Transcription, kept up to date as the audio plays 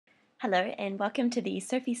Hello and welcome to the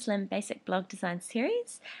Sophie Slim Basic Blog Design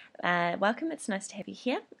Series. Welcome, it's nice to have you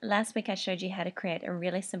here. Last week I showed you how to create a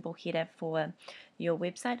really simple header for your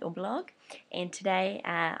website or blog, and today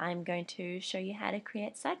I'm going to show you how to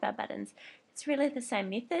create sidebar buttons. It's really the same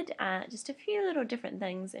method, just a few little different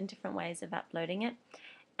things and different ways of uploading it,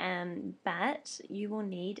 but you will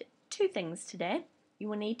need two things today. You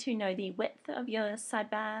will need to know the width of your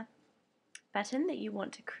sidebar button that you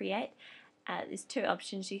want to create. There's two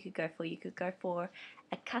options you could go for. You could go for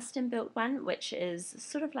a custom built one, which is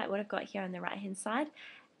sort of like what I've got here on the right hand side.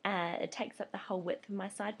 It takes up the whole width of my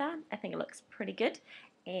sidebar. I think it looks pretty good,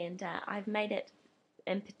 and I've made it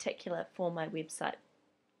in particular for my website.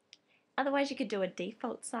 Otherwise you could do a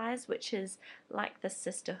default size, which is like the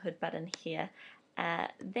sisterhood button here.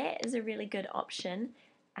 That is a really good option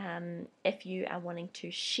if you are wanting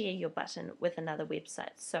to share your button with another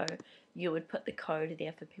website. So you would put the code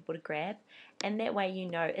there for people to grab, and that way you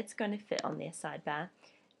know it's going to fit on their sidebar.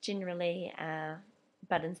 Generally,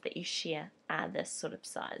 buttons that you share are this sort of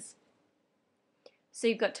size. So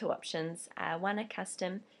you've got two options, one a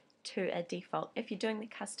custom, two a default. If you're doing the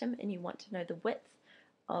custom and you want to know the width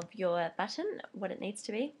of your button, what it needs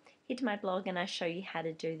to be, head to my blog and I show you how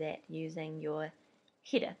to do that using your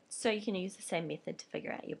header. So you can use the same method to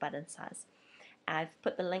figure out your button size. I've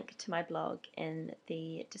put the link to my blog in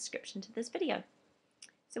the description to this video.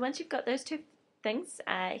 So once you've got those two things,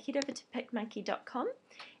 head over to picmonkey.com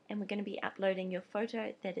and we're going to be uploading your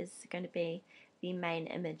photo that is going to be the main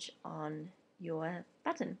image on your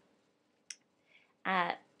button.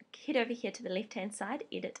 Head over here to the left hand side,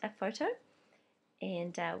 edit a photo,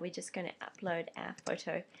 and we're just going to upload our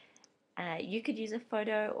photo. You could use a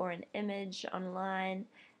photo or an image online.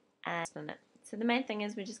 So the main thing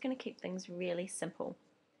is we're just going to keep things really simple.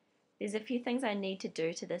 There's a few things I need to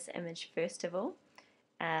do to this image first of all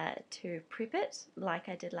to prep it like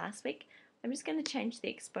I did last week. I'm just going to change the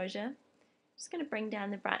exposure. Just going to bring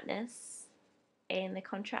down the brightness and the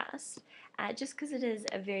contrast. Just because it is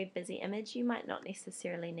a very busy image, you might not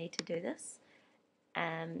necessarily need to do this.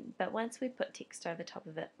 But once we put text over top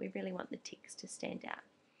of it, we really want the text to stand out.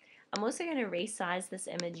 I'm also going to resize this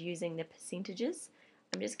image using the percentages.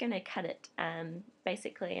 I'm just going to cut it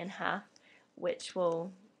basically in half, which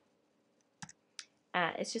will,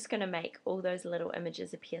 it's just going to make all those little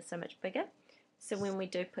images appear so much bigger. So when we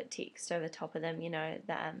do put text over top of them, you know,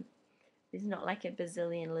 that there's not like a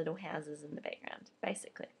bazillion little houses in the background,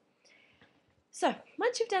 basically. So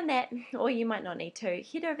once you've done that, or you might not need to,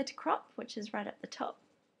 head over to crop, which is right at the top.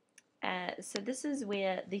 So this is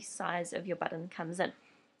where the size of your button comes in.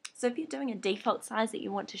 So if you're doing a default size that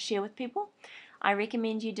you want to share with people, I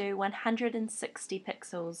recommend you do 160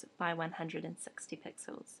 pixels by 160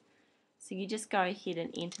 pixels. So you just go ahead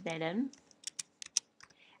and enter that in,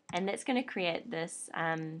 and that's going to create this,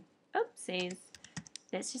 oopsies,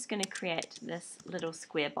 that's just going to create this little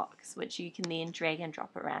square box which you can then drag and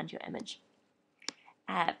drop around your image.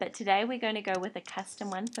 But today we're going to go with a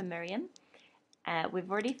custom one for Miriam.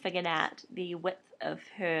 We've already figured out the width of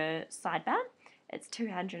her sidebar. It's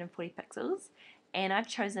 240 pixels, and I've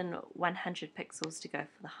chosen 100 pixels to go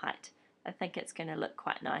for the height. I think it's going to look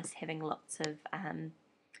quite nice having lots of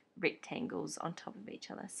rectangles on top of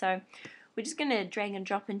each other. So we're just going to drag and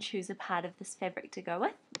drop and choose a part of this fabric to go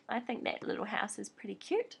with. I think that little house is pretty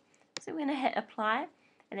cute. So we're going to hit apply,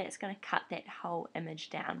 and that's going to cut that whole image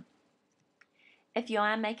down. If you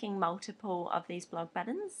are making multiple of these blog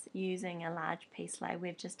buttons using a large piece like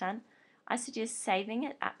we've just done, I suggest saving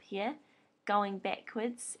it up here, going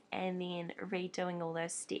backwards, and then redoing all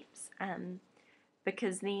those steps,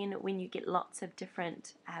 because then when you get lots of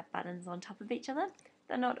different buttons on top of each other,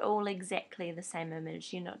 they're not all exactly the same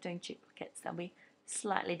image. You're not doing duplicates, they'll be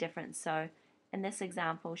slightly different. So in this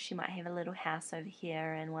example, she might have a little house over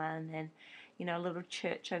here in one, and you know, a little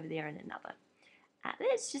church over there in another.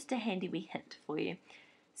 That's just a handy wee hint for you.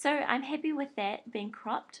 So I'm happy with that being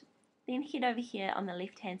cropped. Then head over here on the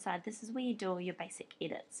left hand side. This is where you do all your basic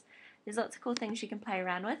edits. There's lots of cool things you can play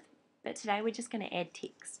around with, but today we're just going to add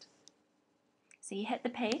text. So you hit the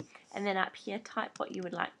P, and then up here type what you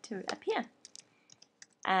would like to appear.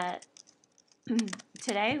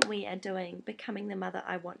 Today we are doing Becoming the Mother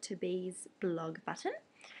I Want to Be's blog button.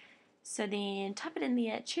 So then type it in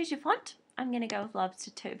there, choose your font. I'm going to go with Lobster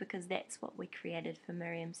 2 because that's what we created for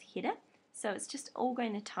Miriam's header. So it's just all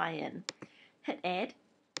going to tie in. Hit add,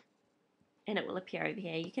 and it will appear over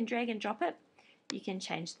here. You can drag and drop it. You can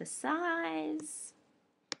change the size,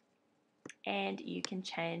 and you can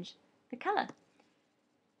change the color.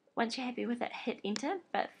 Once you're happy with it, hit enter.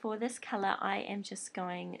 But for this color, I am just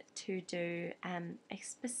going to do a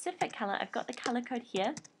specific color. I've got the color code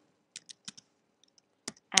here.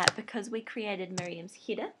 because we created Miriam's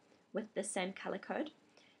header with the same color code.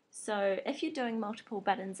 So if you're doing multiple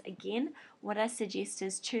buttons again, what I suggest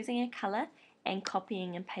is choosing a color and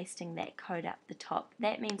copying and pasting that code up the top.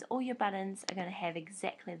 That means all your buttons are going to have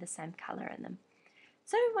exactly the same color in them.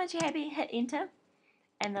 So once you're happy, hit enter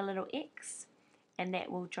and the little X, and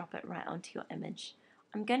that will drop it right onto your image.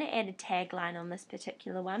 I'm going to add a tagline on this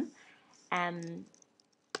particular one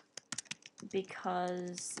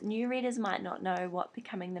because new readers might not know what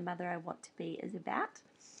Becoming the Mother I Want to Be is about,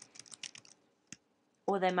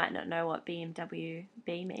 or they might not know what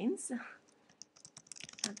BMWB means.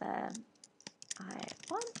 Mother I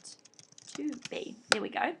Want to Be. There we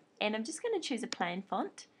go. And I'm just going to choose a plain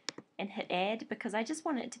font and hit add because I just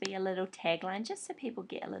want it to be a little tagline just so people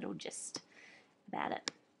get a little gist about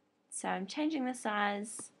it. So I'm changing the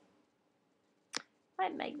size.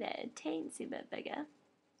 Might make that a teensy bit bigger.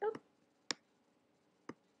 Oop.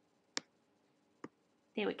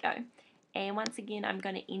 There we go. And once again, I'm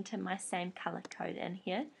going to enter my same color code in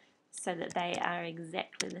here so that they are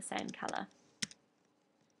exactly the same color.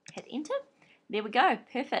 Hit enter. There we go.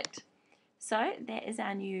 Perfect. So that is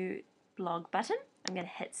our new blog button. I'm going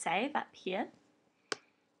to hit save up here.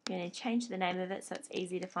 I'm going to change the name of it so it's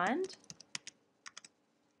easy to find.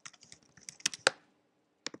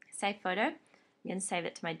 Save photo. I'm going to save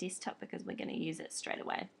it to my desktop because we're going to use it straight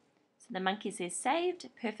away. So the monkey says saved.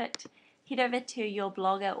 Perfect. Head over to your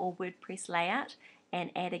Blogger or WordPress layout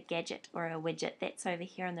and add a gadget or a widget. That's over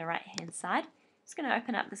here on the right hand side. I'm just going to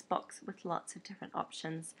open up this box with lots of different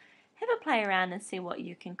options. Have a play around and see what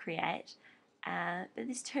you can create. But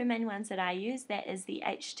there's two main ones that I use. That is the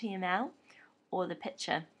HTML or the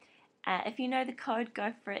picture. If you know the code,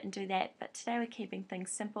 go for it and do that. But today we're keeping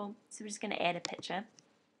things simple. So we're just going to add a picture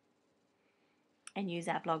and use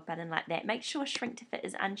our blog button like that. Make sure shrink to fit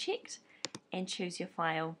is unchecked and choose your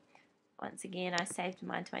file. Once again, I saved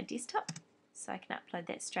mine to my desktop so I can upload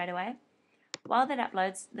that straight away. While that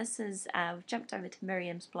uploads, this is, we've jumped over to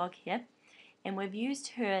Miriam's blog here, and we've used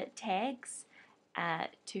her tags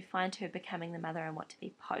to find her Becoming the Mother I Want to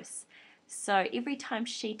Be posts. So every time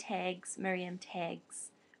she tags, Miriam tags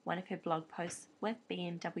one of her blog posts with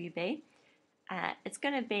BMWB, it's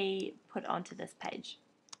going to be put onto this page.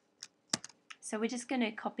 So we're just going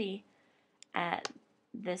to copy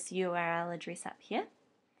this URL address up here,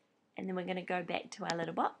 and then we're going to go back to our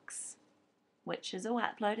little box, which is all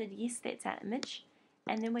uploaded. Yes, that's our image.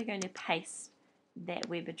 And then we're going to paste that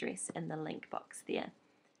web address in the link box there.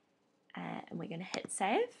 And we're going to hit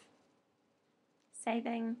save.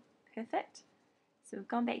 Saving. Perfect. So we've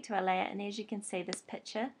gone back to our layout, and as you can see, this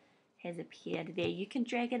picture has appeared there. You can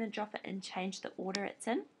drag it and drop it and change the order it's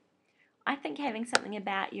in. I think having something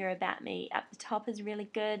about your About Me up the top is really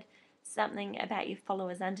good. Something about your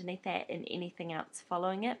followers underneath that, and anything else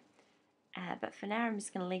following it. But for now, I'm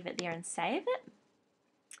just going to leave it there and save it.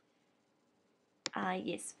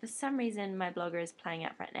 Yes, for some reason my blogger is playing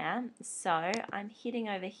up right now. So I'm heading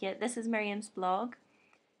over here. This is Miriam's blog.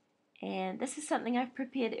 And this is something I've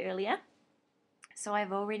prepared earlier. So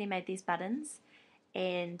I've already made these buttons.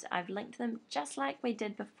 And I've linked them just like we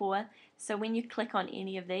did before. So when you click on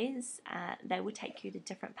any of these, they will take you to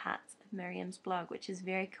different parts of Miriam's blog, which is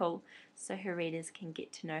very cool. So her readers can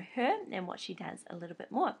get to know her and what she does a little bit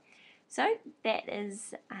more. So that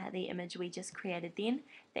is the image we just created then.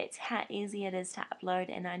 That's how easy it is to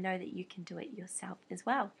upload, and I know that you can do it yourself as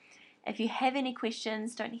well. If you have any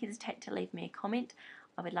questions, don't hesitate to leave me a comment.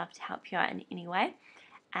 I would love to help you out in any way.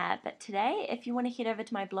 But today, if you want to head over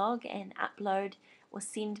to my blog and upload or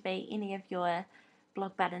send me any of your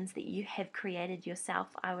blog buttons that you have created yourself,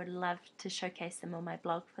 I would love to showcase them on my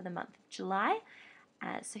blog for the month of July.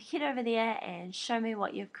 So head over there and show me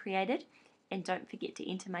what you've created. And don't forget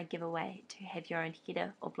to enter my giveaway to have your own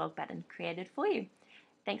header or blog button created for you.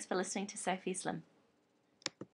 Thanks for listening to Sophie Slim.